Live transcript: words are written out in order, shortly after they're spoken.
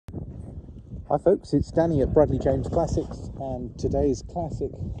Hi folks, it's Danny at Bradley James Classics, and today's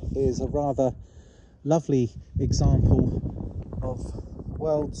classic is a rather lovely example of the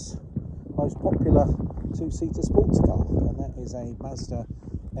world's most popular two-seater sports car, and that is a Mazda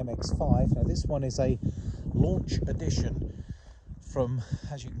MX-5. Now this one is a launch edition from,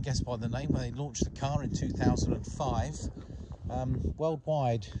 as you can guess by the name, when they launched the car in 2005.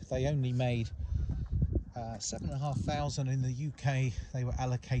 Worldwide they only made 7,500. In the UK they were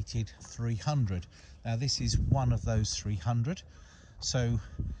allocated 300. Now this is one of those 300, so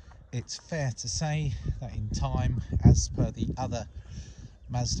it's fair to say that in time, as per the other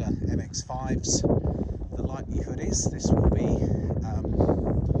Mazda MX-5s, the likelihood is this will be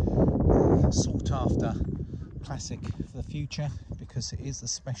a sought after classic for the future, because it is the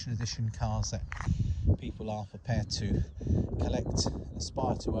special edition cars that people are prepared to collect and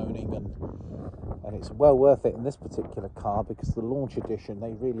aspire to owning, and it's well worth it in this particular car, because the launch edition,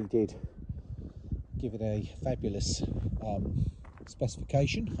 they really did give it a fabulous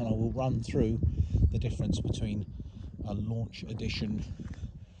specification, and I will run through the difference between a launch edition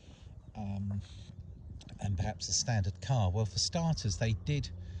and perhaps a standard car. Well, for starters, they did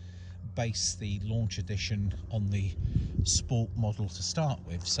base the launch edition on the sport model to start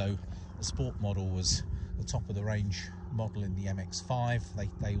with. So the sport model was the top of the range model in the MX-5.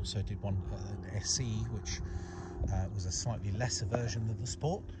 They also did one, an SE, which was a slightly lesser version of the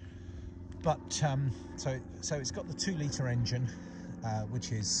sport. But so it's got the 2-litre engine,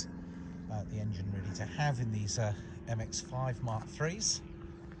 which is the engine really to have in these MX-5 Mark IIIs.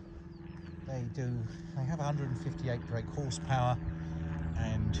 They have 158 brake horsepower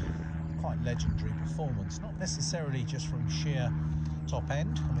and quite legendary performance, not necessarily just from sheer top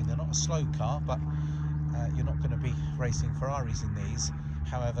end. I mean, they're not a slow car, but you're not going to be racing Ferraris in these.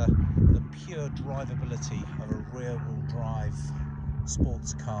 However, the pure drivability of a rear-wheel drive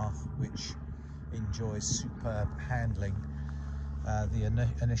sports car which enjoys superb handling. The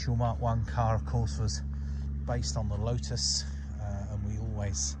initial Mark I car, of course, was based on the Lotus, and we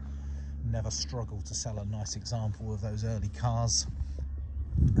always never struggle to sell a nice example of those early cars,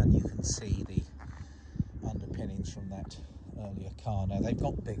 and you can see the underpinnings from that earlier car. Now they've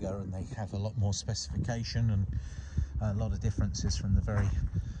got bigger and they have a lot more specification and a lot of differences from the very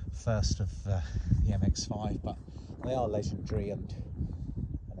first of the MX-5, but they are legendary, and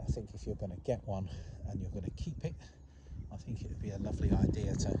I think if you're going to get one and you're going to keep it, I think it would be a lovely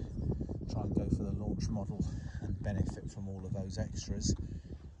idea to try and go for the launch model and benefit from all of those extras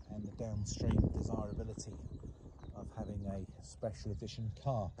and the downstream desirability of having a special edition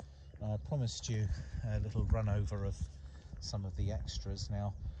car. I promised you a little run over of some of the extras.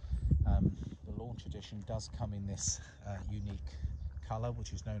 Now the launch edition does come in this unique colour,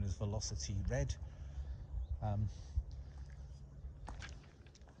 which is known as Velocity Red.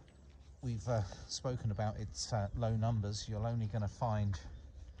 We've spoken about its low numbers. You're only going to find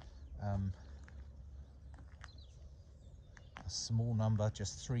a small number,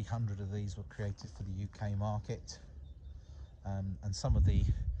 just 300 of these were created for the UK market, and some of the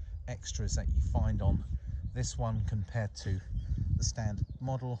extras that you find on this one compared to the standard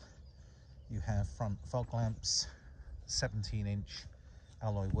model: you have front fog lamps, 17-inch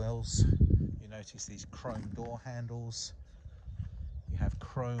alloy wheels, you notice these chrome door handles, you have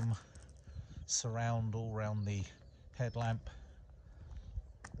chrome surround all around the headlamp,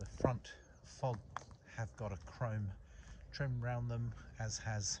 the front fog have got a chrome trim around them, as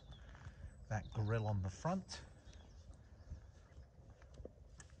has that grille on the front.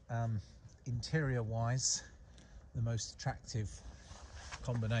 Interior wise, the most attractive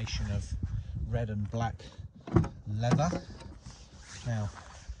combination of red and black leather. Now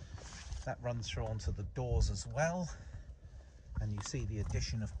that runs through onto the doors as well, and you see the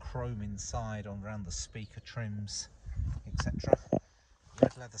addition of chrome inside on around the speaker trims, etc.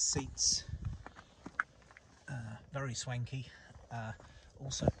 Red leather seats, very swanky.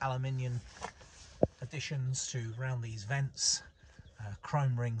 Also aluminium additions to around these vents,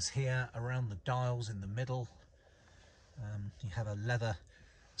 chrome rings here around the dials in the middle. You have a leather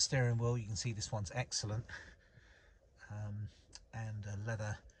steering wheel, you can see this one's excellent, and a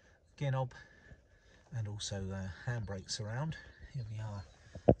leather gear knob, and also handbrakes around. Here we are,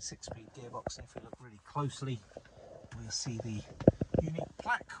 6-speed gearbox, and if we look really closely we'll see the unique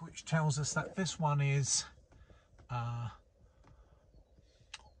plaque which tells us that this one is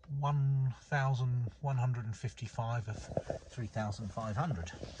 1,155 of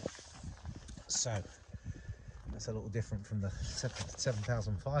 3,500. So that's a little different from the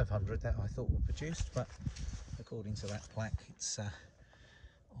 7,500 that I thought were produced, but according to that plaque, it's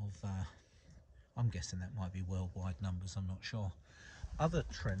I'm guessing that might be worldwide numbers, I'm not sure. Other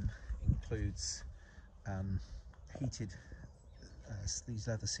trim includes heated, these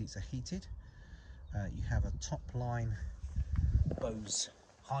leather seats are heated. You have a top line Bose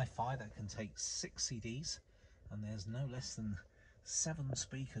hi-fi that can take 6 CDs, and there's no less than 7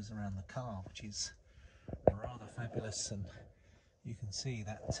 speakers around the car, which is rather fabulous. And you can see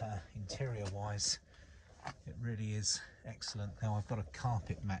that interior wise it really is excellent. Now I've got a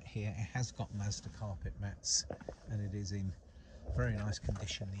carpet mat here. It has got Mazda carpet mats and it is in very nice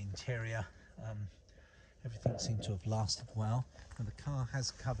condition. The interior, everything seemed to have lasted well, and the car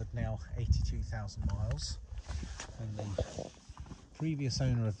has covered now 82,000 miles, and the previous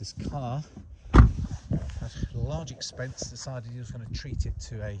owner of this car, at a large expense, decided he was going to treat it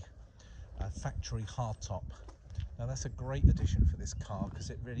to a factory hardtop. Now that's a great addition for this car because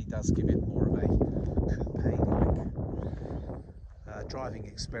it really does give it more of a coupe-like driving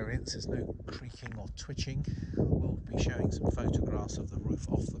experience. There's no creaking or twitching. We'll be showing some photographs of the roof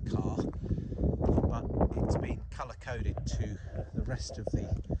off the car, but it's been colour coded to the rest of the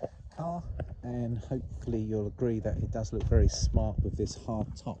car, and hopefully you'll agree that it does look very smart with this hard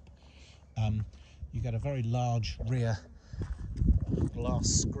top. You get a very large rear glass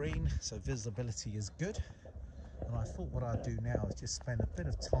screen, so visibility is good. And I thought what I'd do now is just spend a bit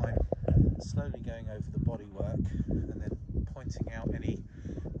of time slowly going over the bodywork and then pointing out any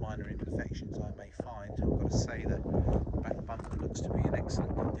minor imperfections I may find. I've got to say that the back bumper looks to be in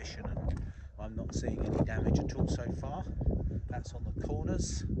excellent condition and I'm not seeing any damage at all so far. That's on the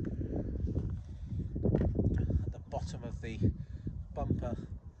corners. At the bottom of the bumper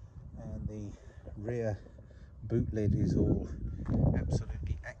and the rear boot lid is all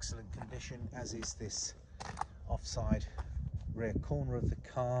absolutely excellent condition, as is this offside rear corner of the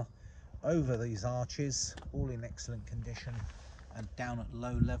car. Over these arches, all in excellent condition, and down at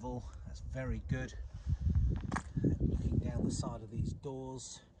low level, that's very good. Looking down the side of these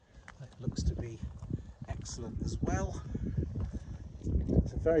doors, that looks to be excellent as well.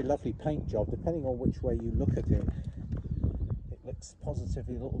 It's a very lovely paint job. Depending on which way you look at it, it looks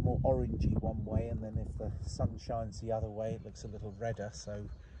positively a little more orangey one way, and then if the sun shines the other way it looks a little redder, so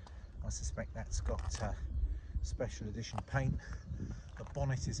I suspect that's got special edition paint. The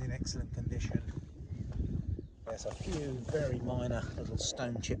bonnet is in excellent condition. There's a few very minor little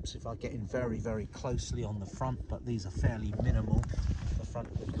stone chips if I get in very, very closely on the front, but these are fairly minimal. The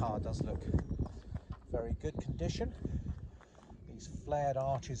front of the car does look very good condition. These flared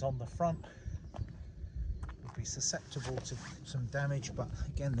arches on the front would be susceptible to some damage, but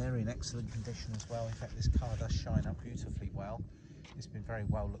again they're in excellent condition as well. In fact, this car does shine up beautifully well. It's been very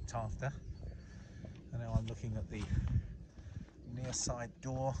well looked after. And now I'm looking at the near side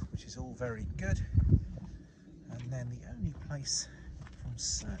door, which is all very good. And then the only place from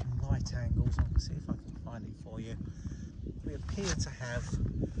certain light angles, I'm going to see if I can find it for you, we appear to have,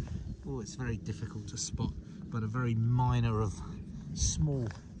 oh, it's very difficult to spot, but a very minor of small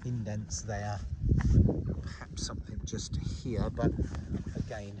indents there. Perhaps something just here, but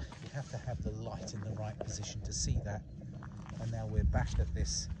again, you have to have the light in the right position to see that. And now we're back at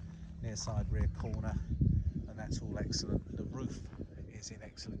this near side rear corner, and that's all excellent. The roof is in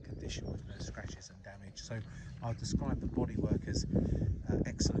excellent condition with no scratches and damage, so I'll describe the bodywork as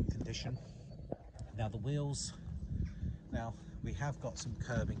excellent condition. Now the wheels, now we have got some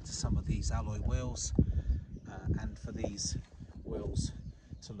curbing to some of these alloy wheels, and for these wheels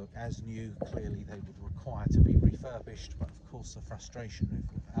to look as new, clearly they would require to be refurbished, but of course the frustration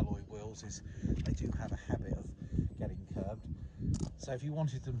with alloy wheels is they do have a habit of getting curbed. So if you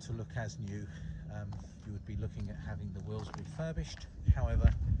wanted them to look as new, you would be looking at having the wheels refurbished.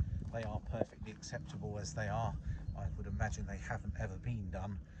 However, they are perfectly acceptable as they are. I would imagine they haven't ever been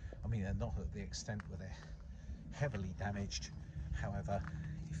done. I mean, they're not at the extent where they're heavily damaged. However,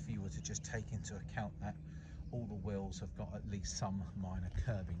 if you were to just take into account that all the wheels have got at least some minor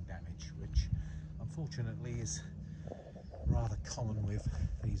curbing damage, which unfortunately is rather common with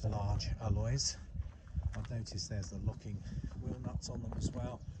these large alloys. I've noticed there's the locking wheel nuts on them as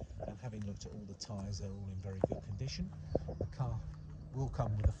well, and having looked at all the tyres, they're all in very good condition. The car will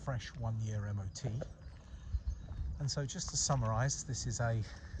come with a fresh 1-year MOT. And so just to summarise, this is a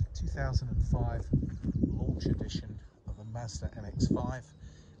 2005 launch edition of a Mazda MX-5,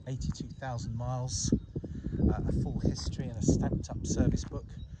 82,000 miles, a full history and a stamped up service book.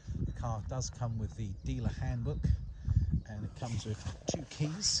 The car does come with the dealer handbook, and it comes with 2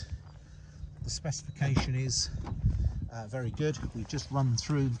 keys. The specification is very good. We've just run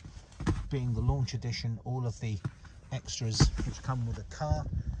through, being the launch edition, all of the extras which come with the car,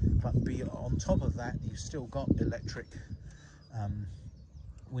 but on top of that you've still got electric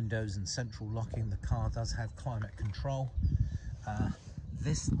windows and central locking. The car does have climate control,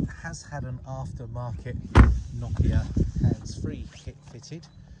 This has had an aftermarket Nokia hands-free kit fitted,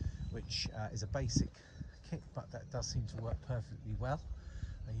 which is a basic kit, but that does seem to work perfectly well.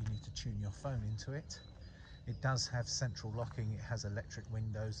 You need to tune your phone into it. It does have central locking, it has electric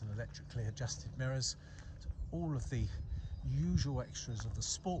windows and electrically adjusted mirrors. So all of the usual extras of the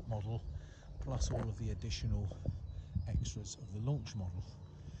sport model, plus all of the additional extras of the launch model.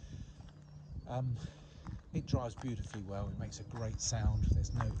 It drives beautifully well, it makes a great sound,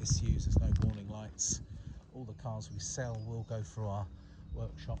 there's no issues, there's no warning lights. All the cars we sell will go through our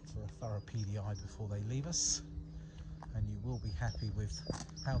workshop for a thorough PDI before they leave us, and you will be happy with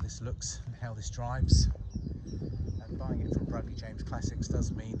how this looks and how this drives. And buying it from Bradley James Classics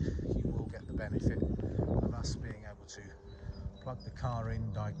does mean you will get the benefit of us being able to plug the car in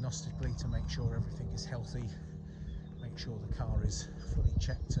diagnostically to make sure everything is healthy, make sure the car is fully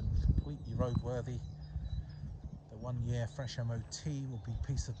checked and completely roadworthy. The 1 year fresh MOT will be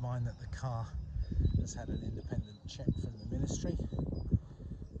peace of mind that the car has had an independent check from the ministry,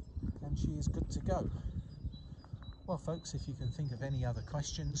 and she is good to go. Well folks, if you can think of any other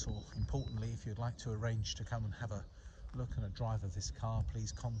questions, or importantly if you'd like to arrange to come and have a look and a drive of this car,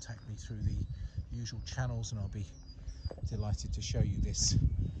 please contact me through the usual channels and I'll be delighted to show you this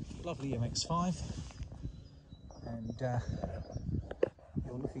lovely MX-5. And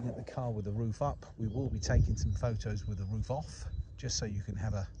you're looking at the car with the roof up. We will be taking some photos with the roof off, just so you can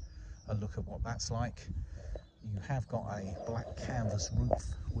have a look at what that's like. You have got a black canvas roof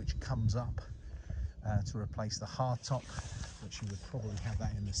which comes up to replace the hardtop, which you would probably have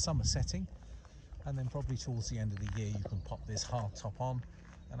that in the summer setting, and then probably towards the end of the year you can pop this hardtop on,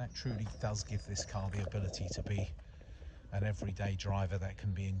 and that truly does give this car the ability to be an everyday driver that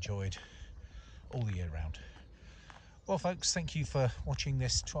can be enjoyed all the year round. Well folks, thank you for watching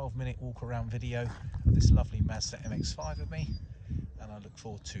this 12-minute walk around video of this lovely Mazda MX-5 with me, and I look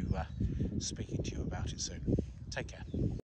forward to speaking to you about it soon. Take care.